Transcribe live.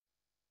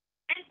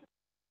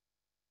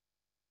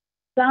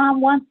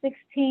Psalm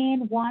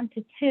 116,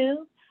 1-2.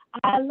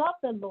 I love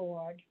the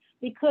Lord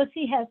because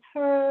he has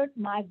heard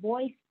my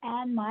voice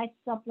and my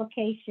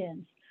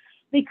supplications,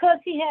 because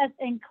he has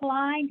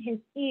inclined his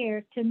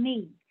ear to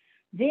me.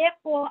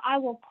 Therefore, I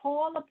will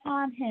call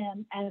upon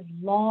him as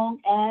long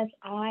as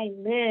I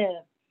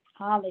live.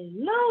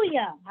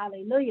 Hallelujah.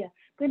 Hallelujah.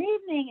 Good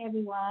evening,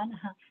 everyone.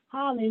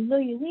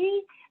 Hallelujah.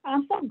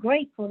 I'm so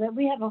grateful that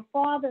we have a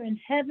Father in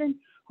heaven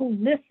who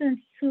listens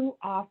to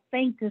our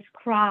faintest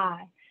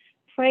cry.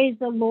 Praise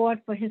the Lord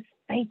for his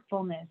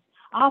faithfulness.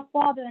 Our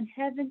Father in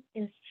heaven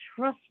is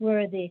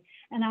trustworthy,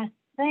 and I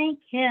thank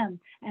him,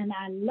 and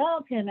I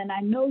love him, and I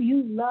know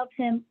you love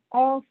him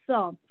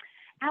also.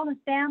 Allen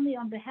family,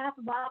 on behalf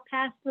of our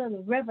pastor,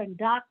 the Reverend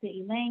Dr.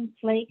 Elaine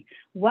Flake,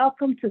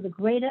 welcome to the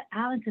Greater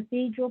Allen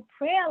Cathedral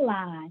Prayer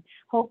Line.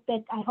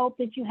 I hope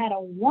that you had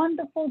a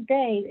wonderful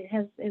day.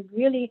 It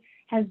really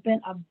has been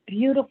a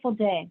beautiful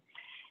day.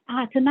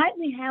 Tonight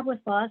we have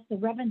with us the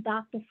Reverend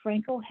Dr.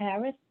 Frankco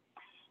Harris.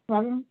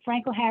 Reverend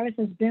Frankco Harris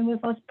has been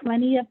with us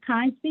plenty of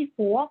times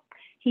before.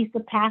 He's the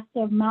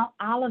pastor of Mount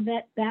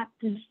Olivet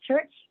Baptist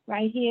Church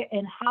right here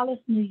in Hollis,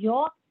 New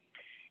York.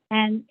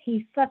 And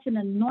he's such an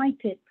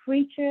anointed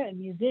preacher and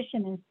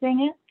musician and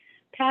singer.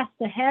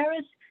 Pastor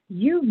Harris,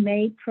 you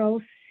may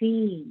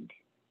proceed.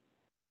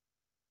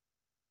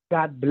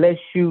 God bless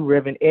you,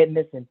 Reverend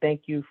Edness, and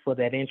thank you for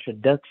that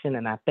introduction.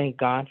 And I thank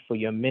God for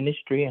your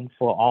ministry and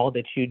for all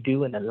that you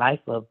do in the life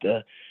of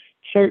the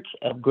Church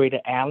of Greater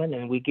Allen.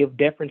 And we give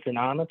deference and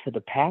honor to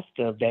the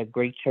pastor of that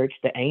great church,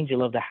 the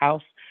angel of the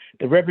house,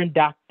 the Reverend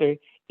Dr.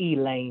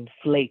 Elaine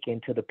Flake,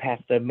 and to the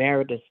pastor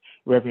emeritus,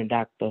 Reverend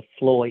Dr.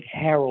 Floyd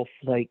Harold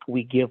Flake.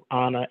 We give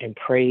honor and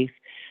praise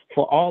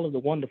for all of the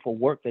wonderful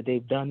work that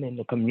they've done in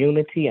the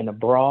community and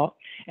abroad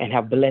and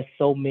have blessed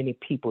so many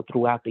people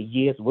throughout the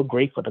years. We're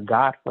grateful to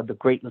God for the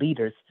great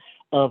leaders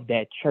of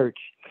that church.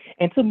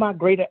 And to my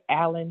Greater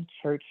Allen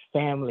Church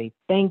family,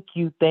 thank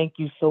you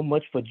so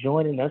much for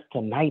joining us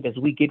tonight as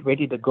we get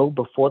ready to go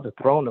before the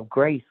throne of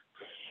grace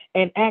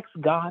and ask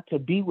God to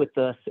be with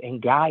us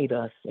and guide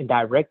us and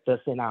direct us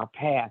in our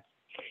path.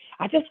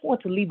 I just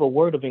want to leave a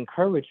word of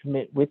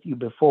encouragement with you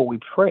before we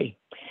pray.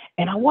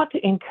 And I want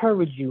to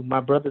encourage you, my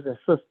brothers and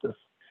sisters,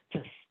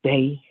 to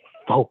stay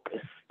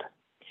focused.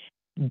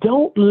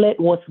 Don't let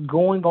what's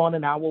going on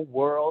in our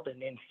world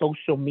and in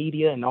social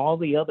media and all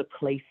the other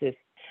places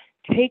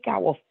take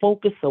our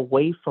focus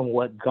away from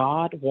what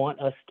God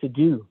wants us to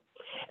do.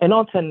 And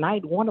on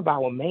tonight, one of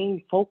our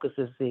main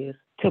focuses is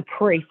to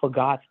pray for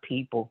God's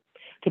people,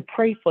 to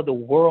pray for the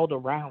world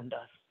around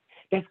us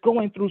that's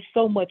going through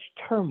so much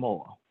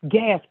turmoil.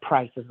 Gas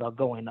prices are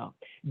going up.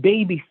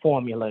 Baby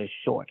formula is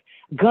short.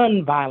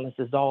 Gun violence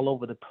is all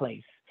over the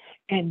place.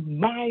 And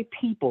my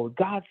people,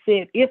 God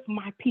said, if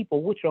my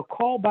people, which are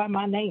called by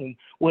my name,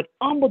 would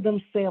humble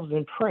themselves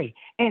and pray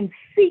and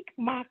seek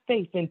my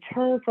face and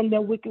turn from their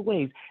wicked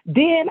ways,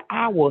 then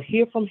I will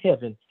hear from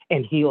heaven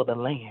and heal the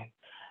land.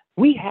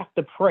 We have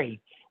to pray.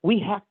 We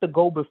have to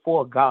go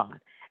before God.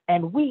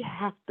 And we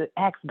have to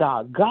ask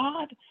God,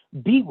 God,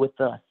 be with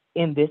us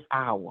in this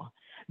hour.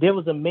 There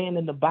was a man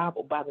in the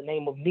Bible by the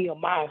name of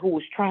Nehemiah who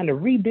was trying to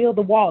rebuild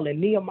the wall in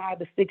Nehemiah,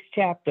 the 6th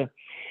chapter.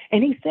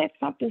 And he said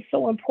something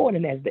so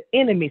important as the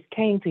enemies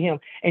came to him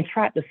and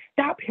tried to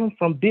stop him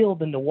from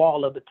building the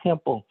wall of the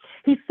temple.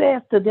 He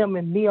says to them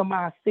in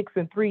Nehemiah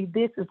 6:3,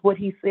 this is what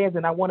he says,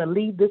 and I want to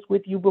leave this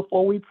with you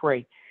before we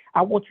pray.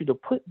 I want you to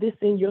put this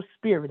in your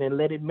spirit and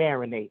let it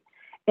marinate.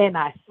 And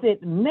I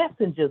sent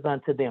messengers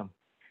unto them,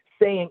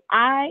 saying,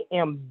 I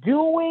am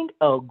doing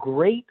a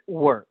great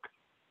work,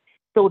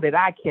 so that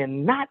I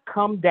cannot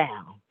come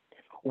down.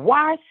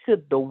 Why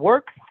should the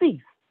work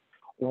cease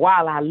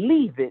while I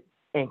leave it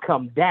and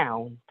come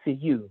down to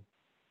you?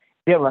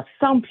 There are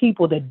some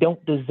people that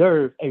don't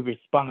deserve a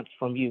response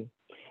from you.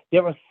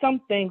 There are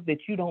some things that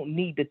you don't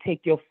need to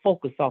take your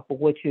focus off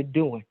of what you're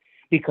doing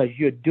because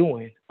you're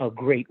doing a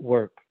great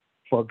work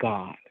for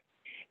God.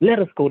 Let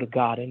us go to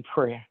God in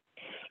prayer.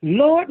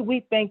 Lord,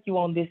 we thank you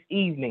on this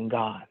evening,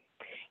 God.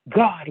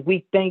 God,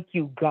 we thank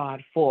you,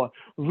 God, for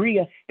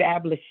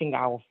reestablishing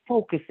our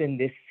focus in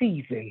this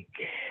season.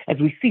 As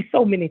we see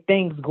so many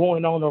things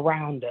going on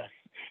around us,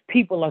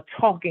 people are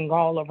talking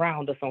all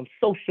around us on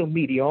social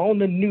media, on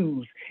the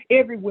news.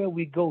 Everywhere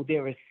we go,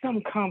 there is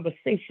some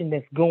conversation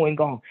that's going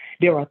on.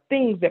 There are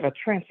things that are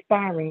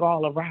transpiring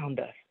all around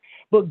us.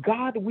 But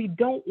God, we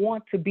don't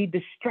want to be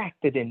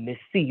distracted in this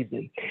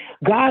season.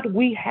 God,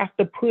 we have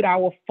to put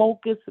our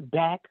focus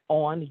back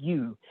on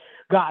you.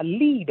 God,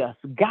 lead us,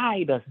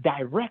 guide us,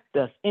 direct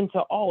us into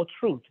all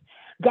truth.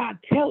 God,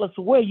 tell us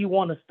where you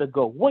want us to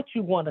go, what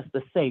you want us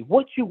to say,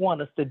 what you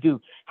want us to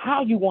do,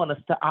 how you want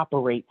us to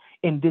operate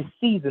in this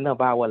season of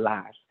our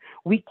lives.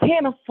 We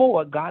can't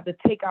afford, God, to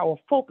take our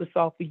focus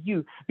off of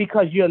you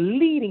because you're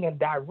leading and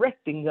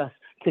directing us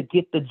to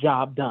get the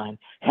job done.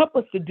 Help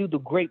us to do the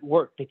great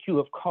work that you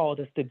have called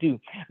us to do.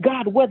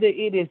 God, whether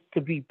it is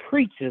to be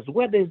preachers,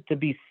 whether it's to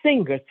be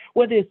singers,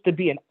 whether it's to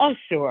be an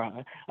usher,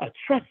 a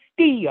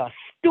trustee, a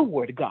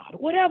steward, God,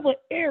 whatever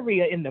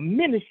area in the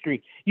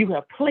ministry you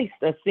have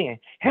placed us in,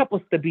 help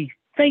us to be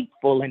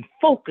faithful and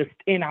focused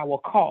in our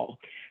call.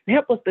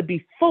 Help us to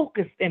be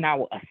focused in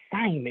our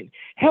assignment.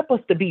 Help us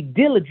to be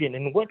diligent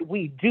in what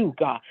we do,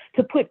 God,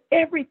 to put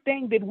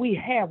everything that we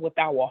have with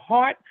our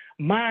heart,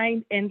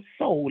 mind, and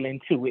soul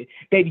into it,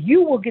 that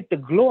you will get the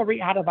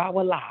glory out of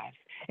our lives.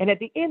 And at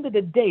the end of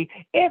the day,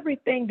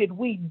 everything that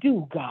we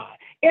do, God,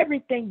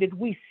 everything that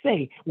we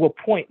say will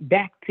point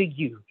back to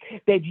you.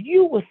 That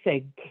you will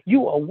say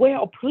you are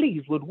well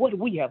pleased with what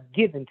we have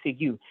given to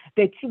you.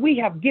 That we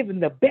have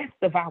given the best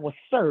of our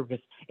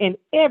service. And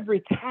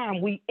every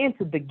time we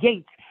enter the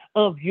gates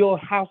of your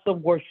house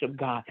of worship,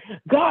 God,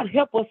 God,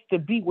 help us to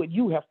be what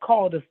you have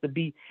called us to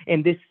be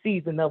in this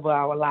season of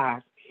our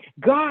lives.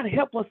 God,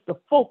 help us to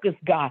focus,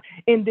 God,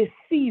 in this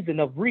season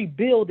of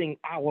rebuilding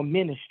our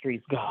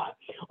ministries, God.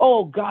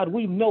 Oh, God,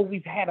 we know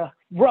we've had a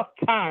rough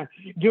time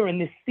during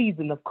this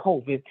season of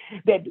COVID,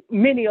 that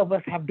many of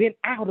us have been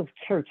out of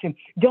church and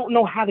don't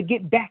know how to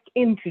get back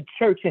into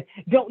church and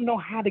don't know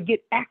how to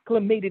get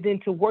acclimated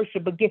into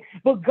worship again.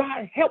 But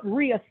God, help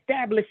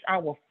reestablish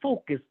our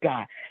focus,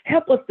 God.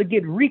 Help us to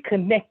get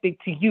reconnected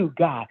to you,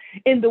 God,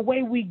 in the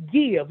way we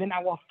give in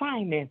our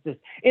finances,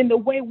 in the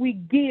way we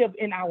give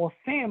in our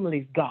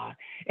families, God,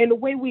 in the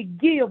way we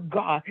give,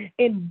 God,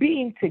 in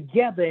being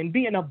together and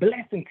being a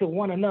blessing to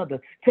one another,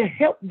 to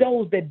help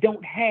those that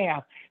don't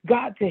have,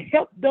 God, to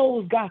help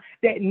those, God,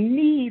 that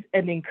need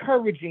an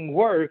encouraging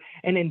word,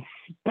 an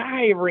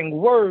inspiring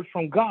word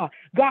from God.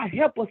 God,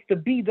 help us to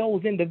be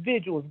those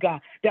individuals,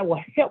 God, that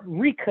will help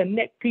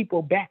reconnect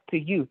people back to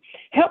you.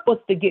 Help us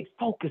to get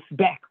focused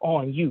back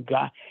on you,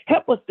 God.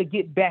 Help us to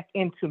get back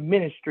into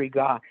ministry,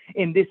 God,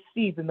 in this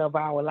season of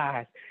our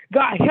lives.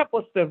 God, help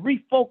us to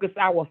refocus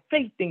our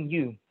faith in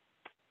you,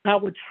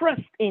 our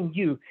trust in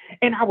you,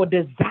 and our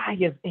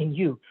desires in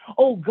you.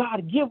 Oh,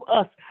 God, give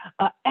us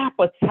an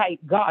appetite,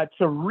 God,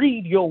 to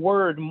read your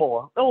word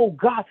more. Oh,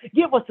 God,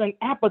 give us an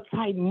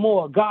appetite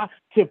more, God,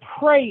 to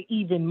pray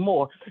even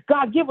more.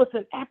 God, give us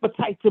an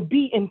appetite to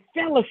be in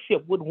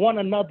fellowship with one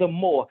another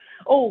more.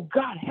 Oh,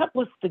 God, help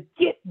us to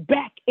get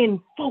back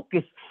in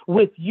focus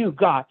with you,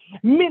 God.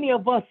 Many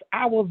of us,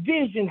 our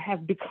vision has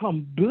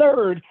become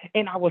blurred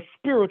in our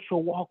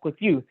spiritual walk with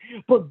you.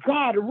 But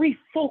God,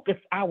 refocus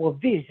our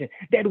vision,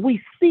 that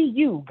we see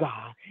you,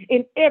 God,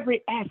 in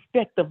every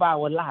aspect of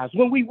our lives.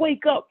 When we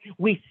wake up,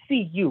 we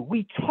see you.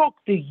 We talk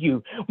to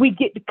you. We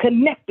get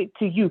connected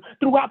to you.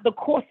 Throughout the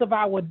course of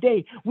our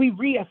day, we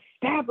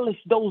reestablish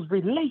those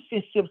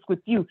relationships with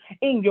you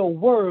in your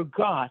word,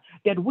 God,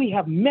 that we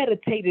have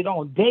meditated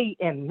on day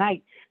and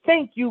night.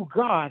 Thank you,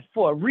 God,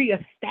 for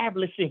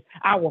reestablishing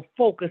our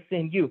focus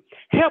in you.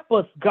 Help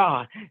us,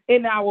 God,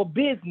 in our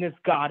business,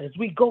 God, as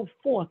we go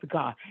forth,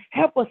 God.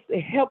 Help us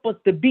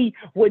to be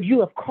what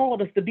you have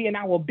called us to be in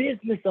our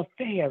business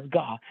affairs,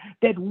 God,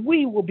 that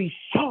we will be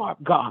sharp,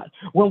 God,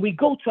 when we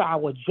go to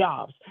our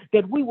jobs,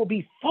 that we will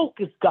be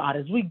focused, God,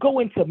 as we go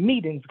into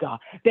meetings, God,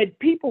 that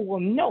people will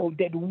know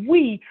that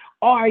we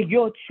are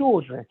your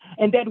children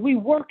and that we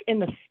work in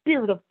the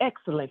spirit of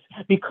excellence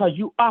because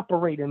you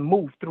operate and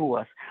move through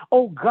us.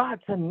 Oh, God,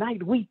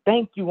 tonight we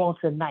thank you on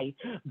tonight,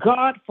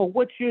 God, for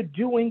what you're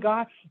doing,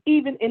 God,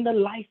 even in the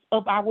life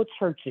of our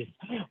churches.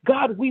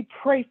 God, we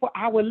pray for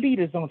our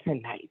leaders on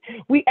tonight.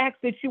 We ask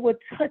that you would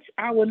touch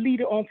our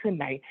leader on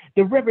tonight,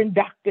 the Reverend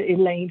Dr.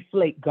 Elaine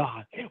Flake,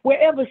 God.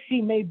 Wherever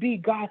she may be,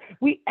 God,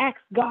 we ask,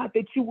 God,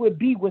 that you would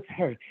be with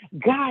her,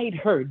 guide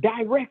her,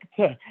 direct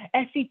her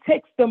as she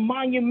takes the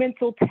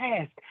monumental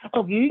task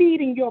of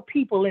leading your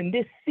people in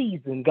this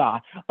season,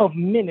 God, of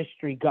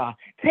ministry, God.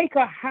 Take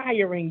her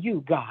higher in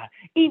you, God,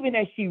 even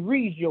as she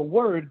reads your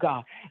word,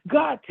 God.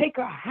 God, take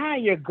her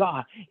higher,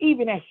 God,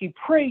 even as she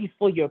prays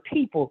for your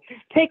people.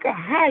 Take her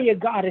higher,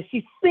 God, as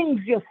she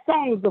sings your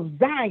songs of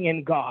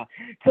Zion, God,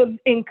 to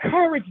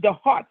encourage the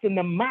hearts and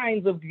the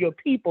minds of your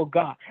people,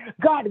 God.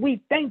 God,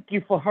 we thank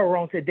you for her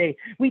on today.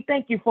 We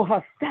thank you for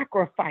her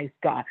sacrifice,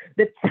 God,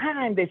 the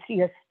time that she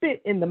has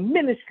spent in the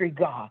ministry,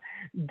 God,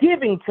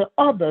 giving to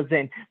others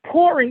and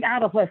pouring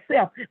out of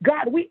herself.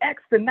 God, we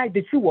ask tonight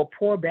that you will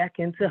pour back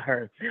into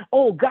her.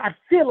 Oh, God,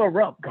 fill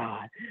her up,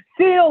 God.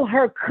 Fill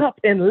her cup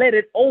and let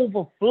it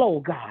overflow,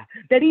 God,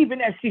 that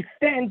even as she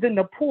stands in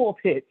the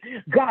pulpit,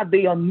 God,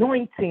 the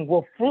anointing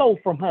will flow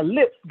from her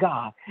lips,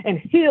 God, and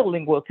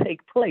healing will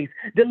take place.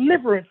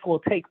 Deliverance will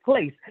take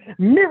place.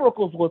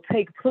 Miracles will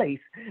take place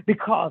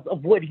because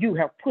of what you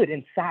have put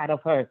inside of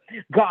her.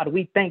 God,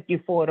 we thank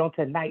you for it on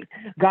tonight.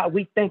 God,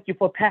 we thank you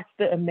for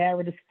Pastor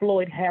Emeritus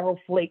Floyd Harold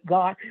Flake,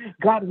 God.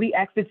 God, we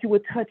ask that you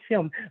would touch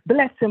him.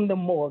 Bless him the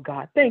more,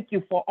 God. Thank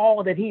you for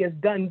all that he has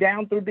done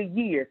down through the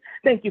years.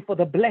 Thank you for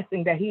the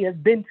blessing that he has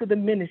been to the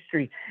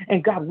ministry.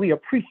 And God, we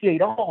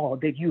appreciate all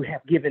that you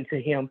have given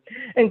to him.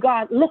 And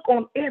God, look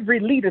on every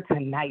leader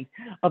tonight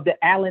of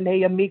the Allen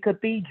AME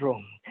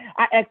Cathedral.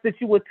 I ask that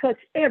you would touch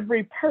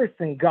every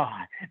person,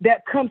 God,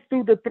 that comes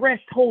through the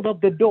threshold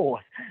of the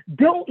doors.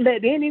 Don't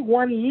let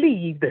anyone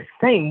leave the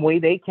same way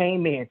they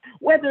came in,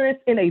 whether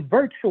it's in a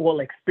virtual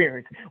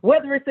experience,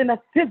 whether it's in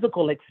a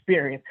physical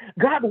experience.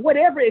 God,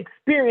 whatever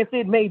experience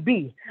it may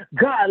be,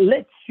 God,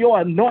 let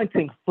your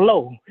anointing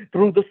flow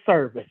through the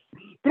service.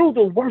 through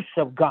the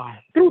worship, God,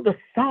 through the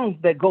songs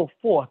that go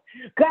forth.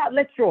 God,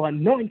 let your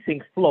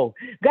anointing flow.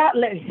 God,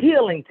 let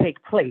healing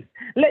take place.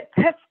 Let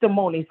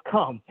testimonies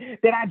come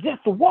that I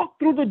just walked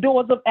through the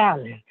doors of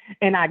Allen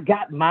and I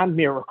got my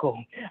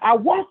miracle. I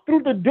walked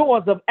through the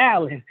doors of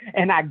Allen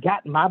and I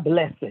got my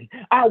blessing.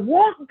 I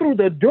walked through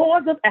the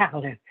doors of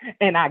Allen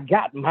and I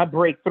got my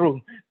breakthrough.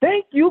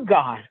 Thank you,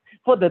 God,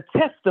 for the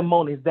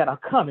testimonies that are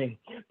coming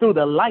through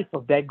the life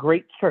of that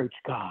great church,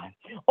 God.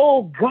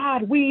 Oh,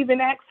 God, we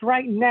even ask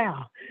right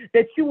now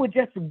that you would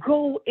just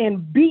go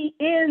and be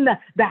in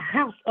the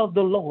house of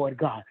the Lord,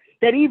 God,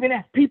 that even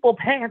as people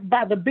pass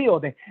by the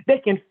building, they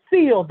can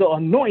feel the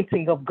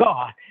anointing of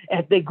God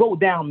as they go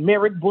down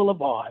Merrick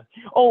Boulevard.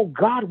 Oh,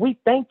 God, we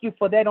thank you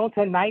for that on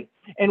tonight,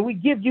 and we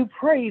give you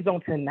praise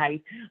on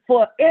tonight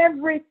for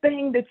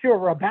everything that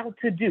you're about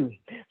to do,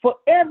 for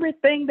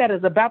everything that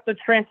is about to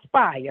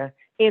transpire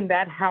in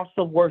that house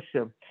of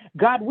worship.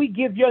 God, we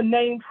give your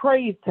name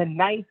praise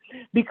tonight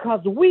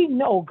because we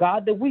know,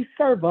 God, that we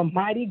serve a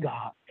mighty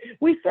God.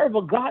 We serve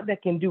a God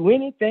that can do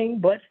anything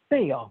but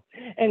fail.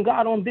 And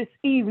God, on this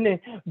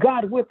evening,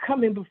 God, we're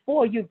coming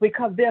before you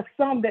because there's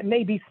some that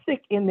may be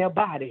sick in their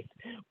bodies.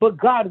 But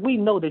God, we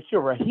know that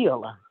you're a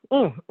healer.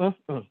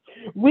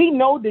 We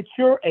know that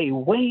you're a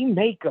way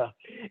maker.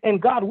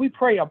 And God, we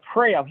pray a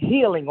prayer of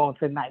healing on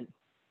tonight,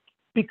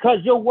 because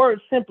your word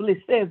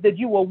simply says that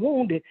you were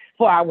wounded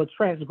for our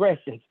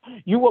transgressions.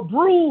 You were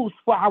bruised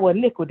for our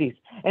iniquities,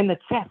 and the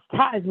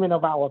chastisement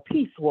of our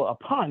peace were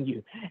upon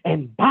you.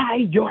 And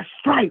by your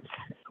stripes,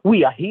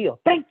 we are healed.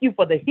 Thank you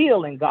for the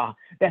healing, God,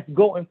 that's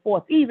going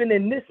forth. Even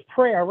in this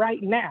prayer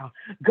right now,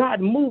 God,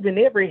 move in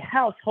every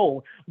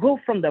household. Go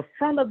from the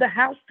front of the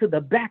house to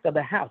the back of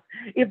the house.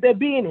 If there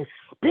be any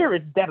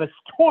spirit that is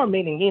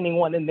tormenting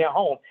anyone in their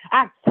home,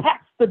 I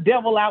cast the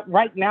devil out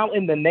right now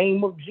in the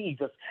name of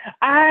Jesus.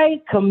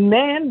 I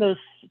command the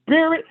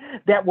spirit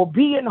that will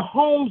be in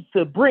homes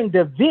to bring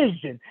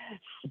division,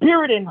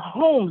 spirit in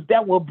homes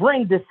that will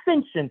bring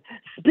dissension,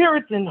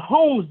 spirits in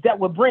homes that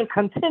will bring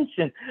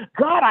contention.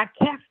 God, I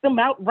cast them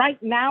out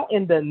right now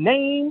in the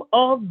name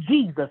of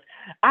Jesus.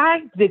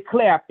 I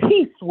declare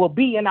peace will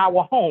be in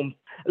our homes.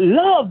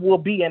 Love will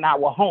be in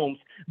our homes.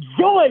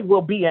 Joy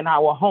will be in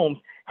our homes.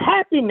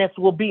 Happiness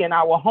will be in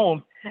our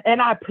homes.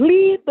 And I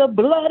plead the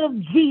blood of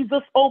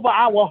Jesus over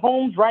our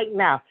homes right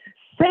now.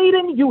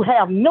 Satan, you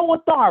have no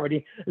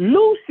authority.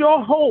 Loose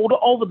your hold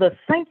over the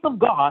saints of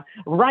God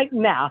right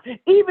now.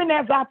 Even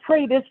as I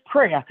pray this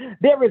prayer,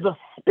 there is a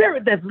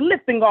spirit that's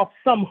lifting off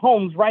some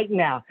homes right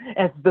now.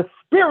 As the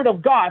Spirit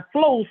of God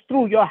flows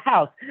through your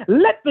house,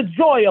 let the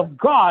joy of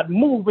God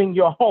move in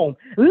your home.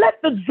 Let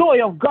the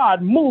joy of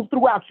God move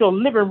throughout your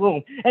living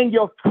room and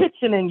your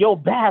kitchen and your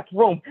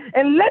bathroom.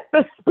 And let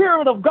the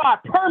Spirit of God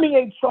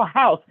permeate your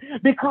house,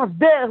 because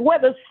where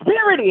the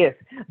Spirit is,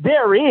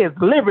 there is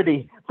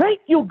liberty.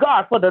 Thank you,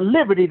 God, for the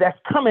liberty that's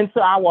coming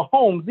to our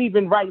homes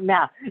even right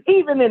now,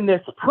 even in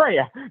this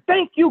prayer.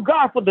 Thank you,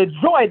 God, for the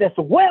joy that's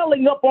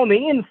welling up on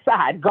the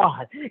inside,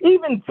 God.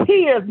 Even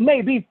tears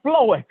may be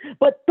flowing,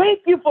 but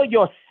thank you for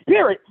your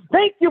Spirit.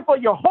 Thank you for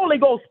your Holy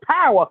Ghost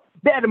power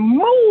that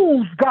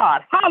moves,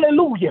 God.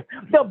 Hallelujah.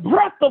 The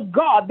breath of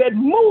God that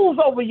moves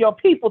over your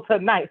people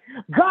tonight.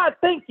 God,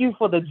 thank you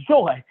for the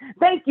joy.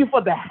 Thank you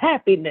for the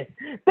happiness.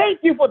 Thank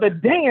you for the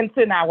dance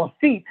in our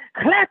feet,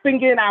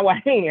 clapping in our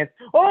hands.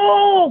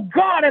 Oh,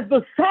 God, as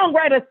the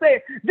songwriter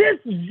said, this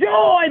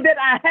joy that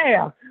I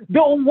have,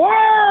 the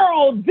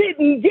world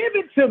didn't give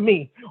it to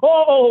me.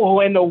 Oh,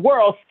 and the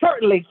world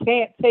certainly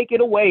can't take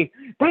it away.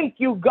 Thank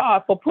you,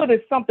 God, for putting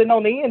something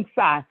on the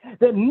inside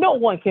that no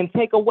one can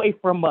take away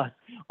from us.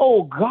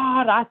 Oh,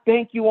 God, I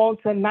thank you on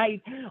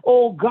tonight.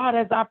 Oh, God,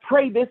 as I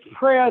pray this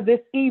prayer this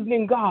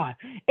evening, God,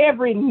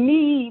 every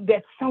need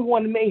that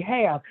someone may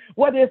have,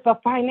 whether it's a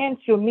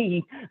financial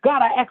need,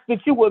 God, I ask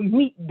that you would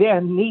meet their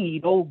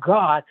need, oh,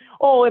 God.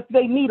 Oh, if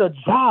they need a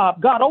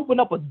job, God, open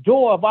up a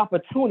door of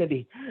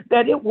opportunity,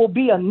 that it will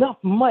be enough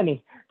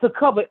money to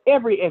cover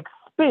every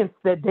expense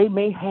that they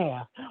may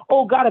have.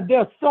 Oh, God, if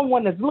there's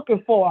someone that's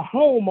looking for a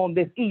home on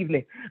this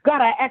evening,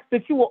 God, I ask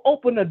that you will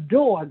open a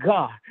door,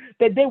 God,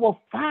 that they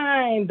will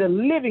find a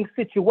living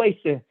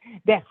situation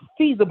that's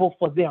feasible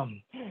for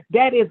them,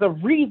 that is a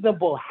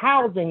reasonable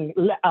housing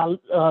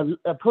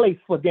place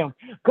for them.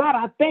 God,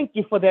 I thank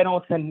you for that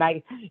on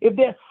tonight. If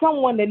there's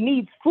someone that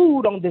needs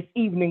food on this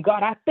evening,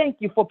 God, I thank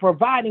you for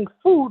providing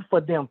food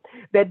for them,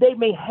 that they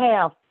may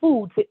have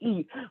food to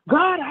eat.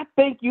 God, I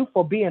thank you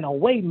for being a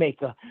way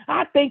maker.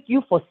 I thank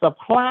you for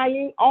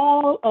supplying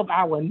all of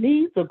our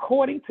needs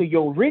according to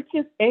your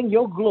riches and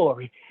your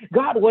glory.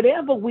 God,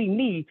 whatever we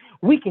need,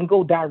 we can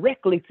go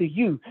directly to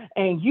you,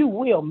 and you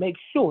will make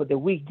sure that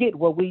we get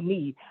what we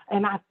need.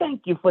 And I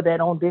thank you for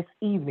that on this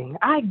evening.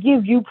 I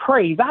give you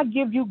praise. I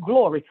give you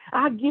glory.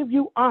 I give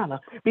you honor,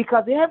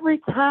 because every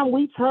time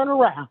we turn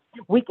around,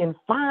 we can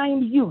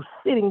find you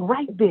sitting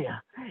right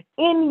there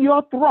in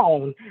your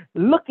throne,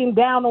 looking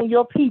down on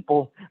your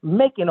people,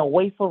 making a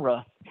way for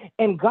us.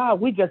 And God,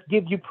 we just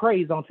give you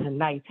praise on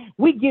tonight.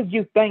 We give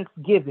you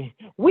thanksgiving.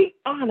 We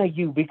honor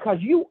you because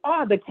you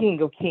are the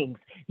King of Kings.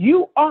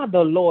 You are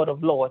the Lord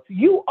of Lords.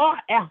 You are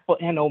Alpha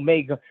and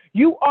Omega.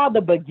 You are the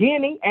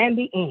beginning and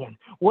the end.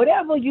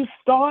 Whatever you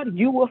start,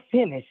 you will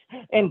finish.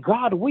 And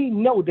God, we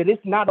know that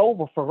it's not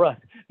over for us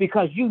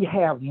because you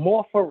have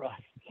more for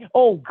us.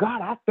 Oh,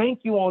 God, I thank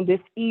you on this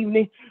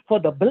evening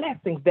for the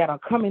blessings that are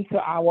coming to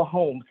our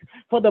homes,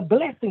 for the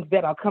blessings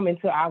that are coming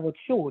to our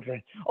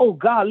children. Oh,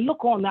 God,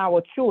 look on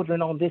our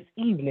children on this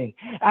evening.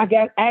 I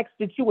asked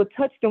that you would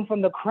touch them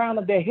from the crown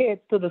of their heads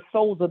to the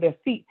soles of their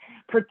feet.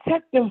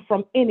 Protect them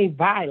from any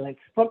violence,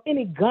 from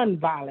any gun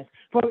violence,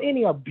 from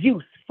any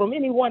abuse, from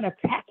anyone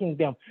attacking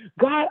them.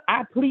 God,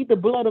 I plead the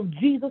blood of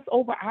Jesus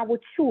over our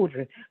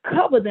children.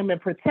 Cover them and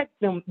protect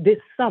them this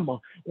summer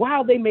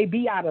while they may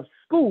be out of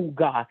school,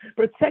 God.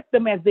 Protect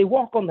them as they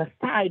walk on the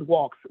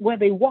sidewalks, where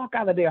they walk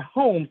out of their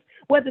homes,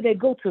 whether they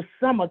go to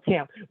summer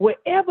camp,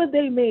 wherever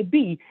they may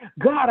be.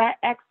 God, I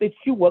ask that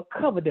you will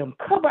cover them.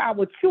 Cover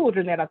our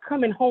children that are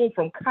coming home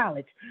from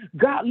college.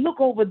 God, look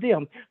over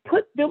them.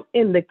 Put them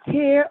in the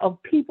care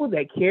of people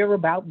that care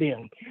about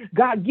them.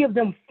 God, give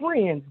them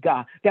friends,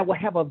 God, that will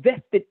have a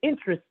vested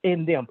interest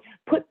in them.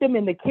 Put them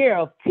in the care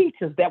of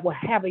teachers that will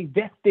have a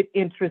vested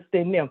interest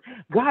in them.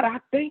 God, I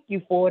thank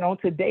you for it on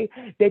today,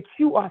 that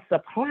you are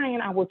supplying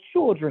our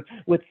children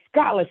with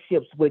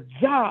scholarships, with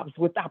jobs,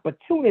 with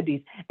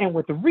opportunities, and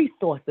with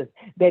resources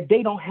that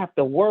they don't have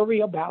to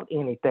worry about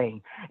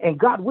anything. And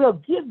God, will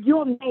give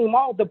your name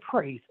all the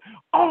praise,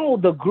 all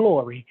the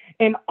glory,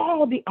 and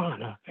all the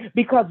honor,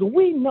 because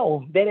we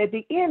know that at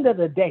the end of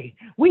the day,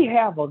 we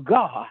have a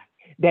God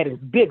that is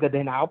bigger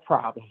than our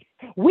problems.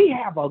 We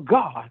have a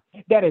God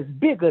that is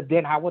bigger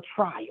than our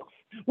trials.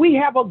 We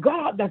have a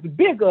God that's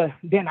bigger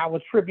than our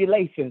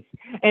tribulations,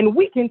 and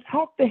we can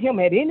talk to him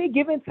at any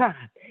given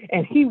time,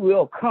 and he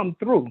will come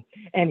through,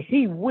 and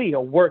he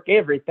will work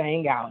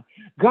everything out.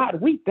 God,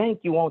 we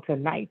thank you on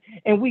tonight,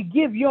 and we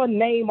give your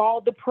name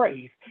all the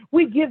praise.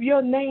 We give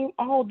your name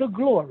all the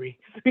glory,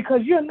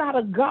 because you're not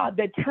a God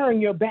that turn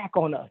your back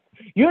on us.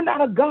 You're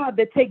not a God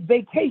that take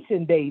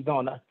vacation days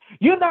on us.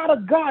 You're not a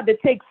God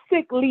that takes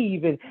sick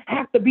leave and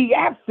have to be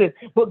absent,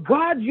 but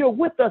God, you're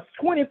with us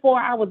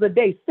 24 hours a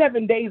day,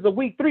 7 days a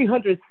week,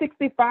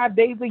 365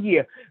 days a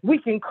year. We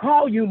can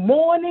call you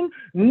morning,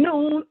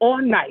 noon,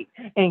 or night,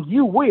 and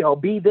you will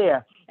be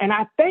there. And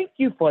I thank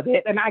you for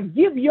that, and I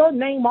give your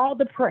name all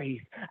the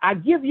praise. I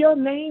give your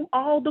name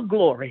all the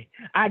glory.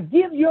 I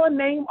give your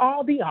name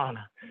all the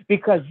honor,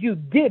 because you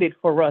did it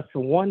for us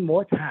one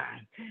more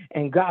time.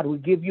 And God, we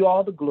give you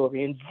all the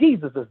glory. In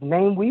Jesus'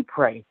 name we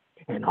pray.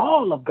 And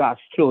all of God's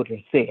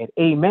children said,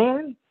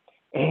 amen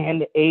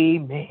and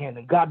amen.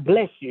 And God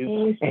bless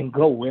you, and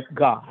go with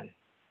God.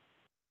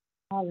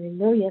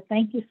 Hallelujah.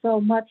 Thank you so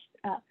much,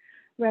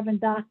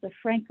 Reverend Dr.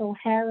 Frankco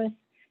Harris.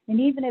 And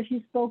even if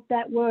you spoke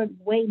that word,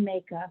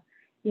 waymaker,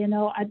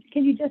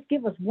 can you just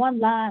give us one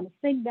line?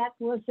 Sing that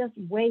word, just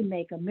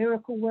waymaker,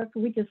 miracle worker.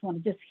 We just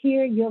want to just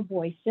hear your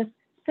voice. Just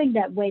sing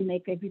that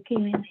waymaker if you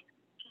can.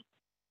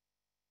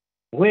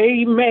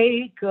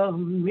 Waymaker,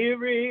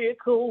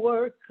 miracle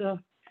worker,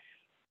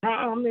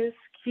 promise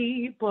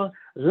keeper,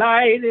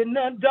 light in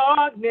the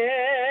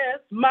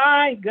darkness,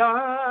 my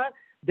God,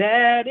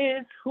 that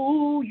is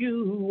who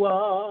you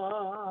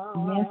are.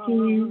 Yes, he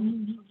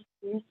is.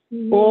 Yes, he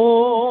is.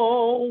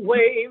 Oh,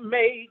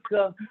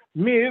 waymaker,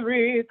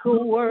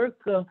 miracle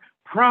worker,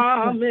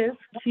 promise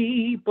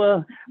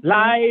keeper,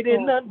 light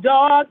in the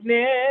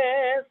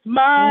darkness,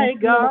 my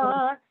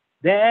God,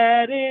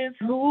 that is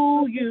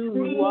who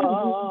you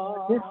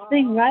are. Just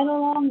sing right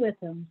along with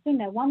him. Sing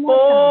that one more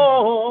time.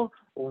 Oh,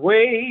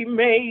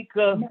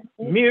 waymaker,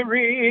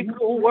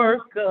 miracle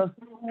worker,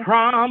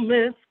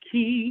 promise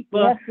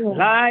keeper,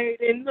 light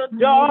in the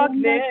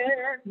darkness,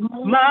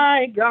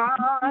 my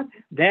God,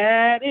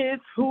 that is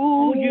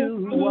who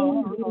you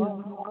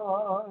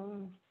are.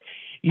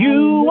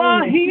 You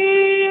are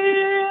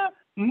here,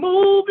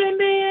 moving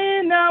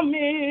in our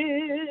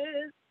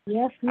midst.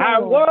 Yes, Lord. I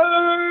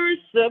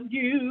worship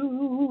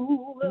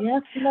you.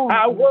 Yes, Lord.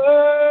 I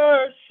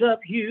worship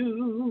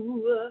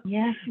you.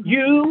 Yes, Lord.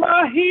 You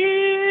are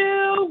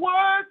here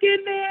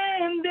working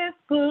in this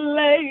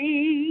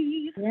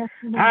place. Yes,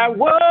 Lord. I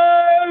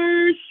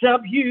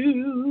worship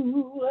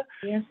you.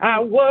 Yes, I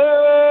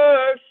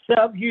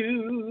worship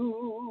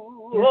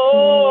you. Yes,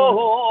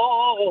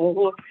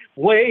 Oh,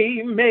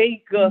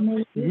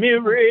 waymaker,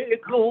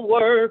 miracle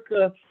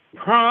worker,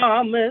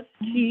 promise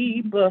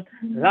keeper,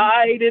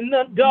 light in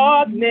the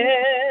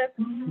darkness,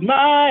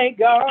 my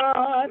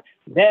God,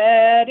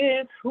 that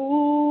is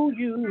who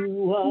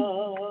you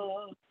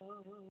are.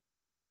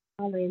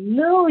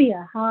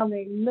 Hallelujah,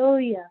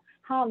 hallelujah,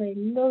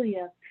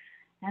 hallelujah.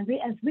 And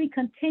as we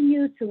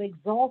continue to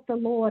exalt the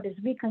Lord, as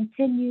we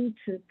continue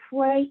to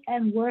pray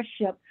and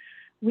worship,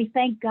 we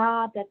thank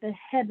God that the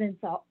heavens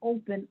are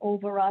open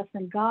over us,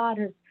 and God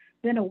has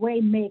been a way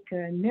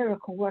maker and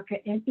miracle worker,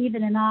 and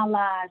even in our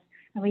lives.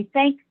 And we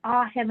thank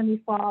our Heavenly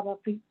Father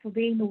for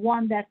being the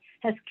one that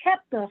has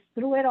kept us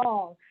through it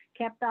all,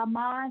 kept our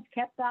minds,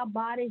 kept our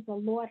bodies. The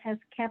Lord has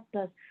kept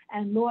us.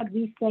 And Lord,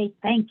 we say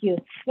thank you.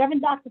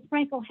 Reverend Dr.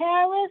 Frankco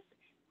Harris,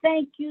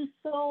 Thank you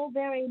so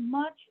very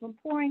much for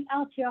pouring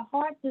out your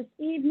heart this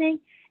evening.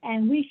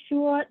 And we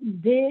sure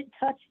did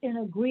touch and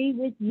agree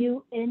with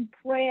you in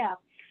prayer.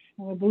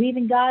 And we're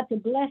believing God to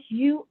bless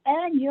you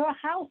and your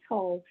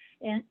household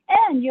and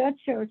your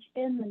church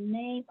in the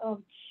name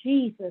of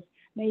Jesus.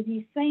 May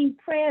these same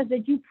prayers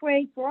that you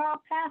prayed for our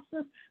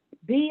pastors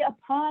be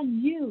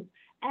upon you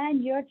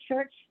and your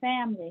church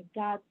family.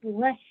 God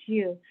bless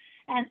you.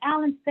 And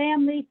Allen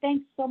family,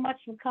 thanks so much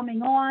for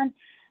coming on.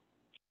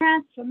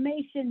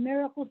 Transformation,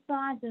 miracle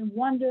signs, and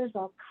wonders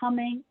are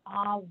coming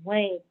our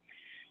way.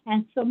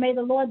 And so may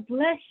the Lord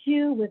bless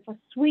you with a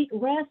sweet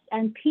rest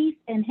and peace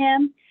in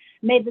him.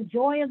 May the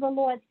joy of the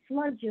Lord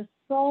flood your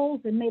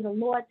souls, and may the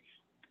Lord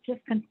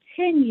just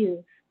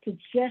continue to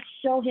just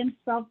show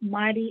himself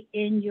mighty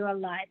in your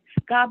life.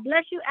 God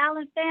bless you,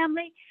 Allen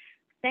family.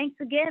 Thanks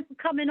again for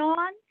coming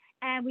on,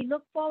 and we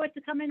look forward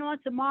to coming on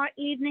tomorrow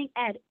evening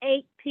at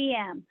 8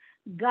 p.m.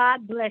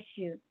 God bless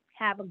you.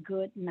 Have a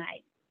good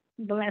night.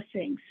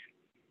 Blessings.